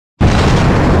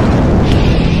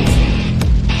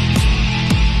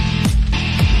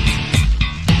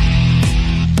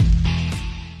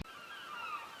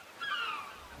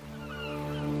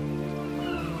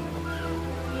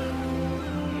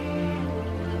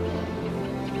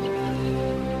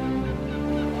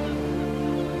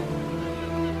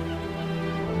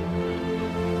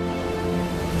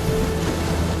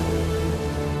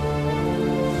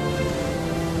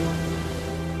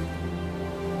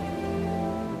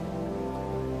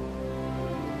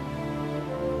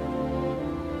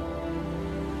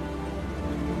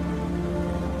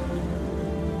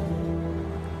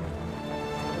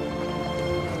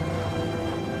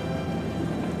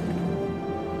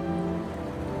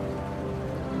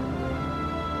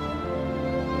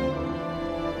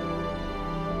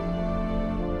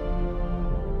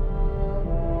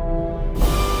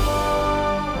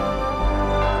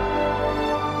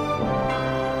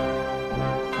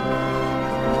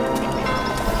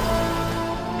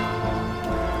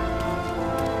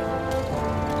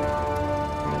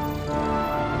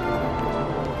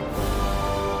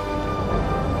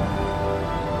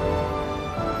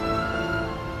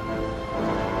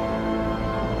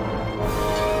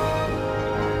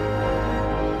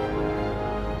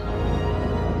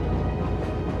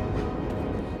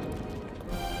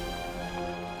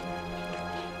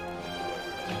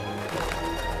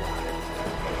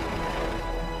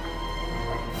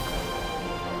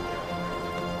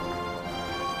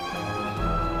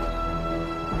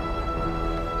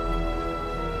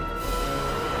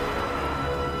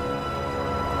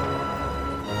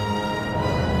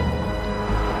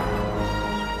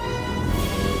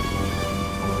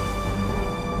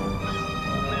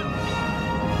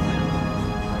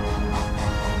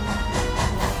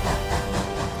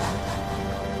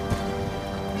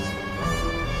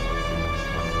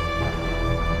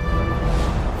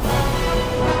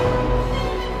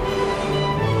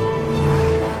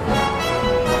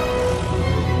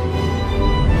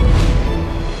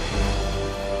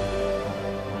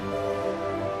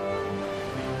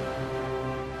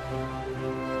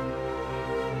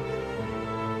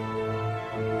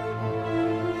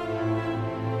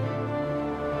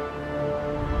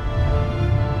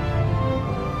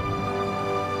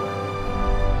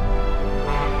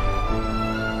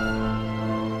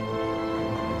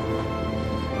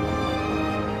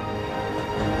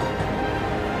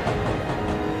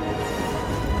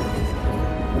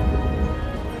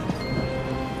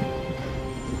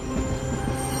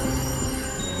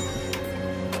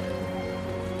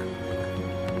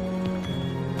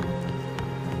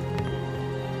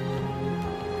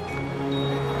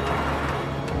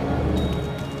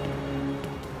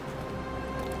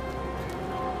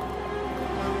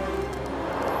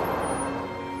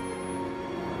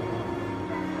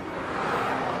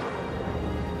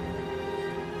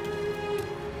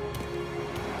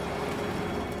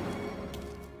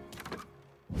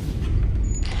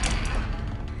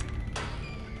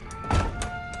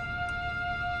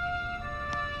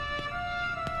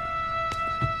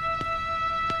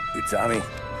coffee, Tommy.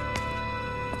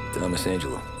 Thomas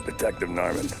Angelo. Detective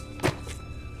Norman.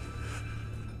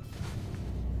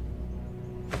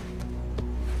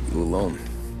 You alone?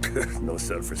 No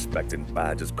self-respecting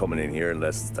badges coming in here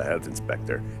unless it's the health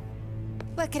inspector.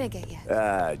 What can I get you?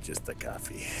 Just a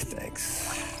coffee.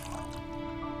 Thanks.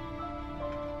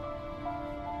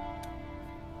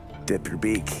 Dip your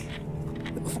beak.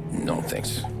 No,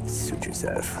 thanks. Suit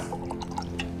yourself.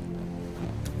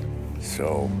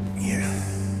 So, you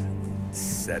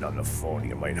said on the phone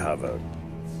you might have a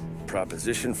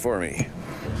proposition for me.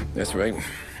 That's right.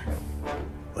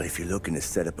 Well, if you're looking to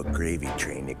set up a gravy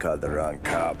train, you called the wrong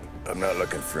cop. I'm not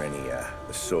looking for any,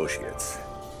 associates.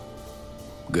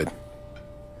 Good.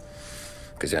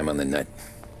 Because I'm on the nut.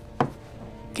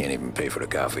 Can't even pay for the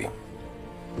coffee.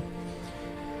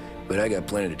 But I got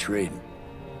plenty to trade.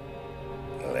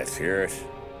 Well, let's hear it.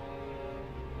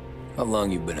 How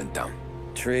long you been in town?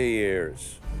 3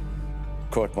 years.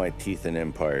 Caught my teeth in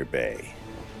Empire Bay.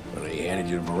 Well, they handed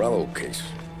you the Morello case.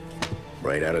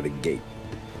 Right out of the gate.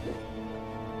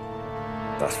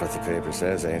 That's what the paper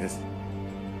says, ain't it?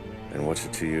 And what's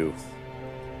it to you?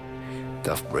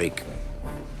 Tough break.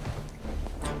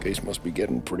 Case must be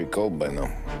getting pretty cold by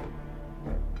now.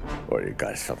 Or you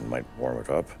got something might warm it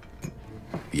up?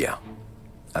 Yeah,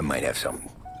 I might have something.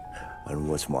 And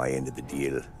what's my end of the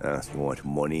deal? You want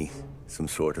money? Some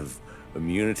sort of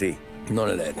immunity? None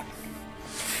of that.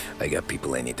 I got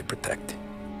people I need to protect.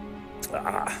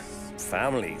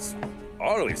 Families.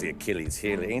 Always the Achilles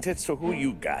heel, ain't it? So who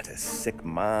you got? A sick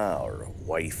ma or a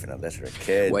wife and a litter of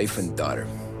kids? Wife and daughter.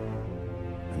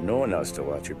 And no one else to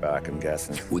watch your back, I'm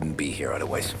guessing. Wouldn't be here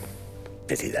otherwise.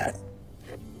 Pity that.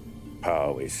 Pa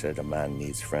always said a man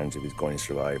needs friends if he's going to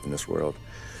survive in this world.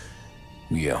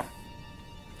 Yeah.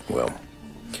 Well,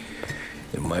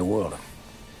 in my world,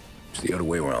 it's the other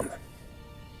way around.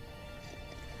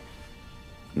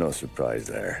 No surprise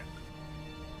there.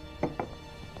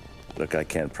 Look, I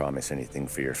can't promise anything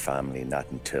for your family, not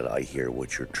until I hear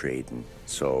what you're trading.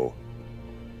 So,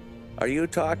 are you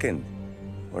talking?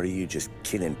 Or are you just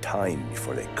killing time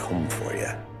before they come for you?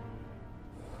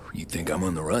 You think I'm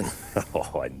on the run?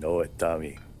 Oh, I know it,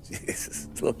 Tommy. Jesus,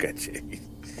 look at you.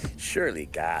 Surely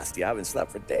gassed. You haven't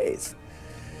slept for days.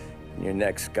 And your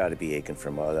neck's got to be aching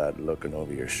from all that looking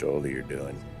over your shoulder you're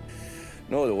doing.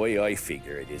 No, the way I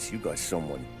figure it is you got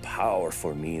someone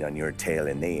powerful mean on your tail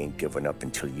and they ain't giving up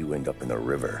until you end up in the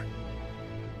river.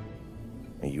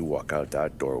 And you walk out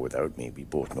that door without me, we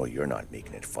both know you're not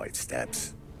making it 5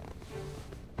 steps.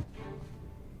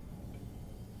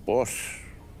 But,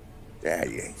 yeah,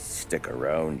 you stick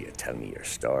around, you tell me your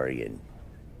story, and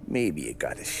maybe you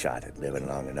got a shot at living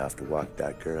long enough to walk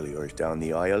that girl of yours down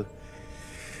the aisle.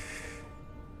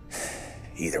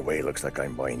 Either way, looks like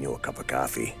I'm buying you a cup of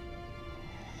coffee.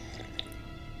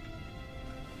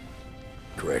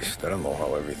 Christ, I don't know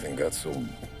how everything got so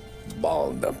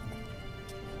balled up.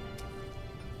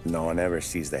 No one ever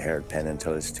sees the hairpin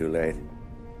until it's too late.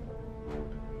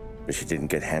 But you didn't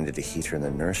get handed a heater in the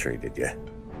nursery, did you?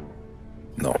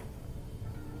 No.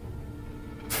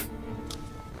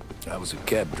 I was a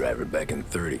cab driver back in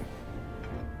 '30.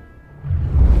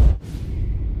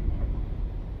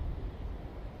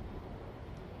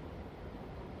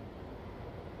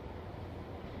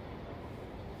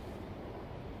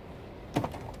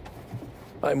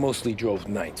 I mostly drove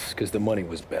nights, because the money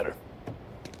was better.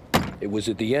 It was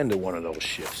at the end of one of those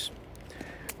shifts,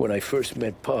 when I first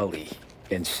met Polly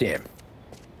and Sam.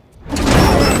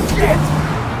 Shit!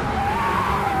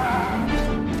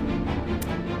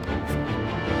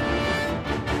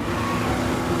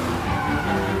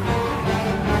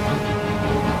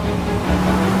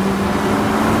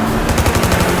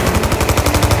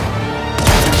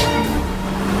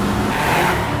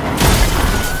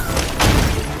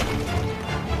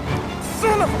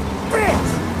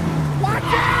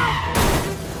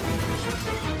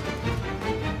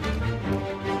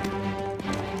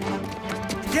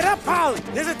 Get up, Polly!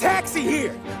 There's a taxi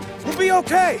here! We'll be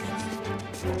okay!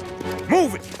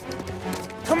 Move it!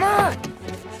 Come on!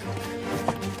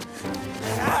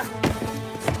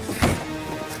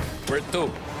 Where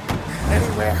to?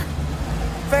 Anywhere.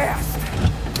 Fast!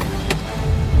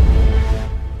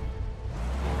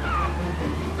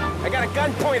 I got a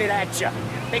gun pointed at you.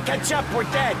 They catch up, we're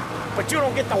dead. But you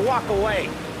don't get to walk away.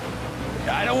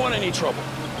 I don't want any trouble.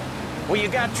 Well, you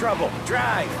got trouble.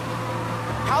 Drive.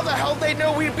 How the hell they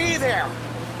knew we'd be there?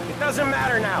 It doesn't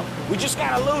matter now. We just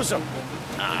gotta lose them.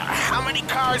 How many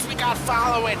cars we got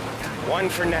following? One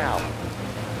for now.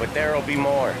 But there'll be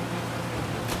more.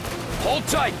 Hold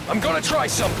tight. I'm gonna try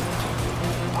something.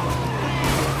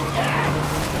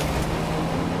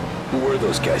 Who were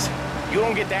those guys? You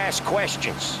don't get to ask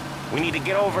questions. We need to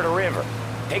get over the river.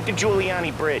 Take the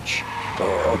Giuliani Bridge.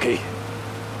 Oh, okay.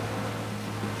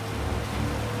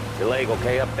 Your leg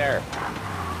okay up there?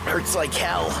 Hurts like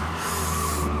hell.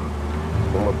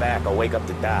 When we're back, I'll wake up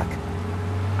the doc.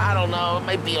 I don't know, it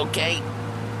might be okay.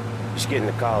 Just getting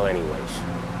the call anyways.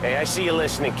 Hey, I see you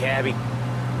listening, cabbie.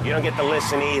 You don't get to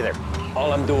listen either.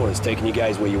 All I'm doing is taking you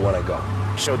guys where you want to go.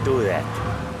 So do that.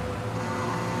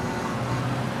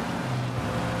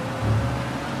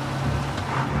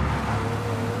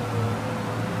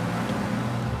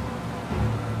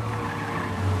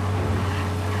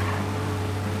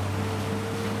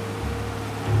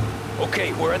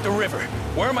 Okay, we're at the river.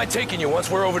 Where am I taking you once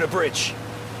we're over the bridge?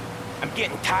 I'm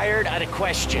getting tired of the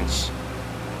questions.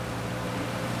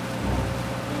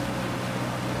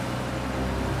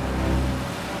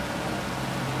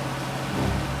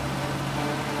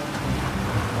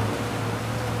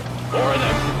 More of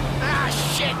them. Ah,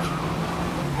 shit!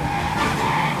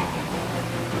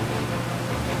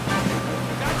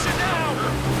 Gotcha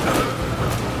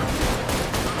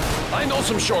now! I know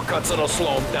some shortcuts that'll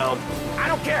slow them down. I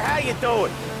don't care how you do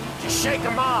it. Just shake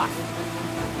them off.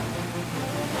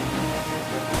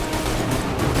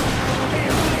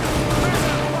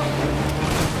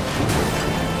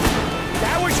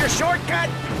 That was your shortcut?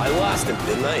 I lost him,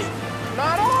 didn't I?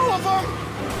 Not all of them.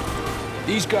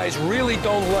 These guys really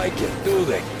don't like it, do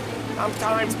they?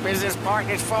 Sometimes business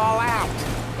partners fall out.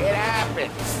 It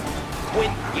happens.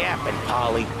 Quit yapping,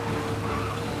 Polly.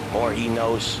 More he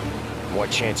knows, more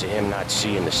chance of him not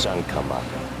seeing the sun come up.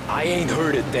 I ain't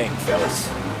heard a thing, fellas.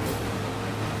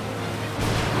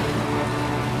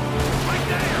 Right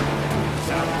there!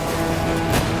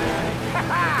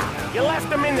 Ha-ha! You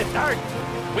left him in the dirt.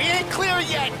 We ain't clear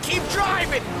yet! Keep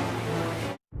driving!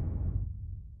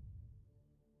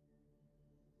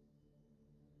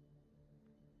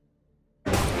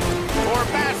 Poor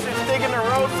bastards digging the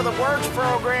road for the works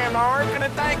program aren't gonna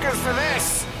thank us for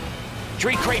this.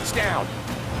 3 crates down.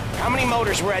 How many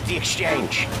motors were at the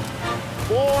exchange?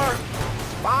 4,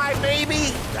 5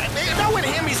 maybe? Knowing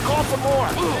him, he's called for more.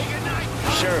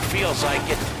 Sure feels like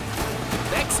it.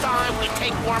 Next time we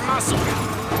take more muscle.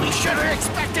 We should have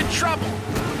expected trouble.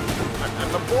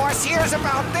 If the boss hears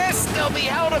about this, there'll be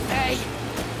hell to pay.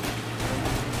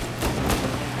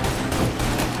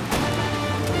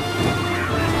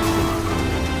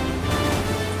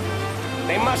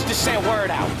 They must have sent word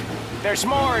out. There's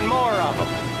more and more of them.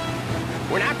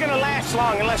 We're not gonna last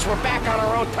long unless we're back on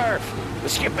our own turf.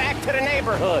 Let's get back to the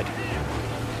neighborhood.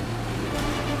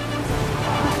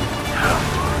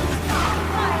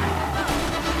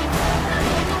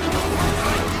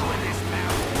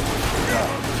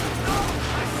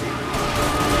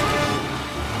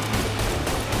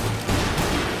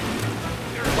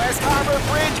 West Harbor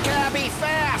Bridge, cabbie,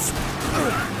 fast!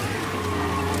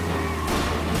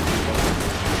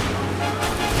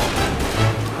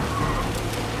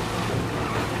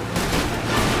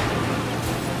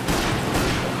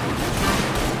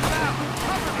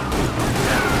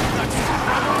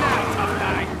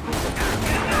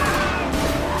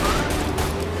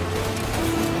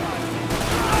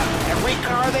 Every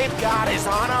car they've got is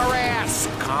on our ass.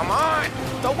 Come on!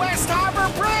 The West Harbor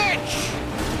Bridge!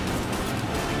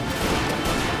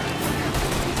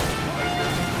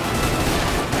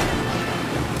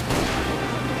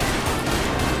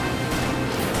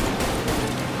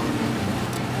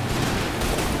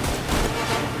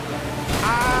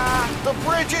 The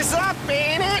bridge is up,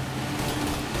 ain't it?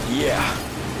 Yeah.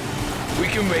 We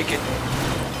can make it.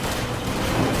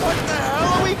 What the hell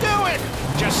are we doing?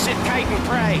 Just sit tight and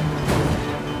pray.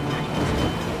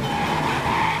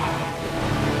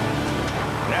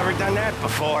 Never done that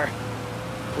before.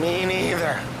 Me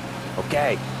neither.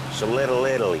 Okay, so Little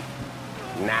Italy.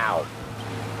 Now.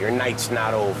 Your night's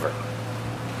not over.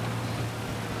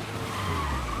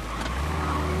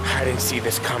 I didn't see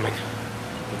this coming.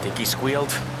 You think he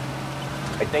squealed?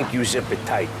 I think you zip it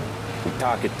tight. We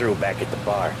talk it through back at the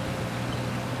bar.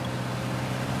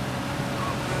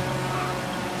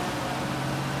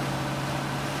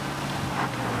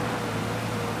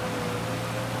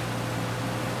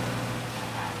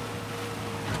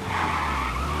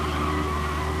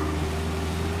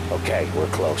 Okay, we're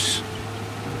close.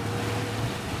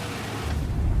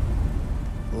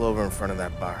 Pull over in front of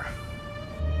that bar.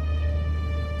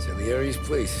 Salieri's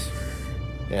place.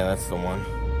 Yeah, that's the one.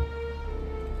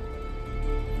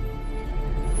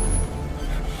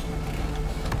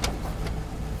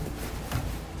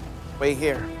 Wait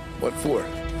here. What for?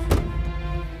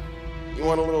 You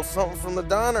want a little something from the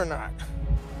Don or not?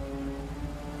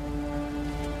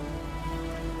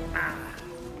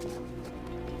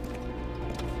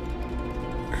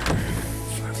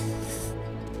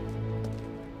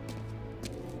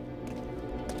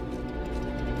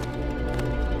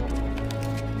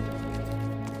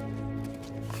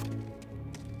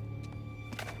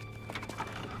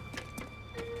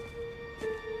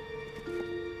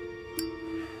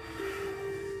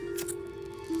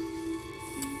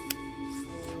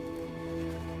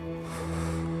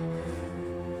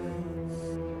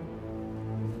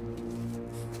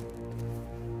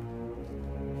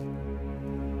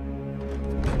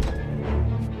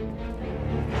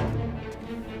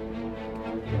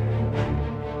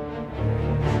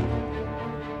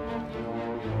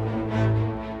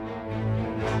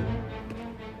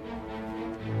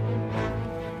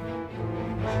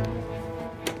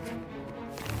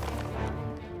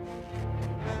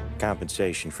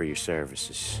 compensation for your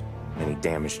services, any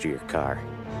damage to your car.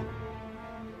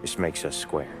 This makes us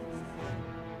square.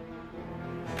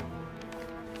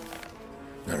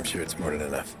 I'm sure it's more than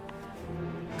enough.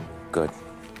 Good.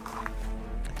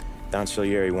 Don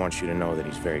Salieri wants you to know that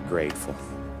he's very grateful.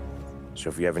 So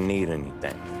if you ever need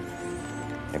anything,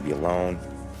 maybe a loan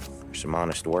or some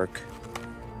honest work,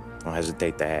 don't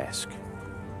hesitate to ask.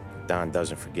 Don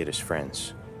doesn't forget his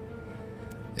friends.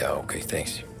 Yeah, okay,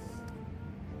 thanks.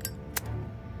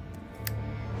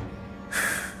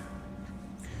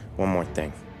 One more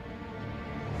thing.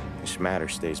 This matter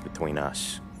stays between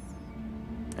us.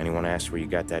 Anyone asks where you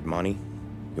got that money,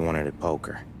 you won it at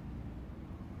poker.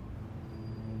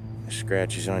 The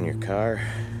scratches on your car,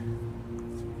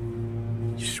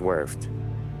 you swerved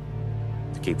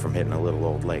to keep from hitting a little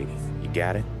old lady. You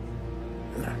got it?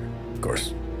 Of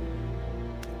course.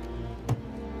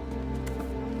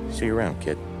 See you around,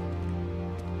 kid.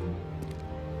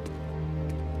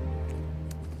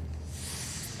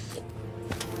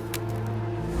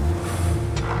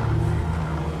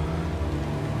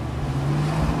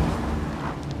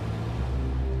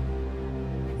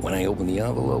 When I opened the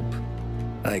envelope,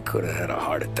 I could have had a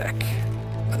heart attack.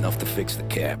 Enough to fix the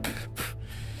cap.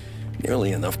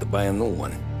 Nearly enough to buy a new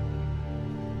one.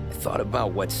 I thought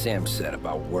about what Sam said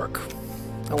about work.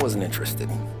 I wasn't interested.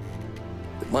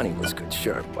 The money was good,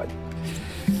 sure, but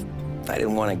I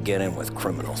didn't want to get in with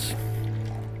criminals.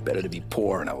 Better to be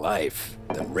poor and alive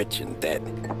than rich and dead.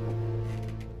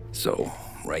 So,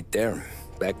 right there,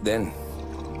 back then,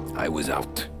 I was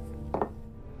out.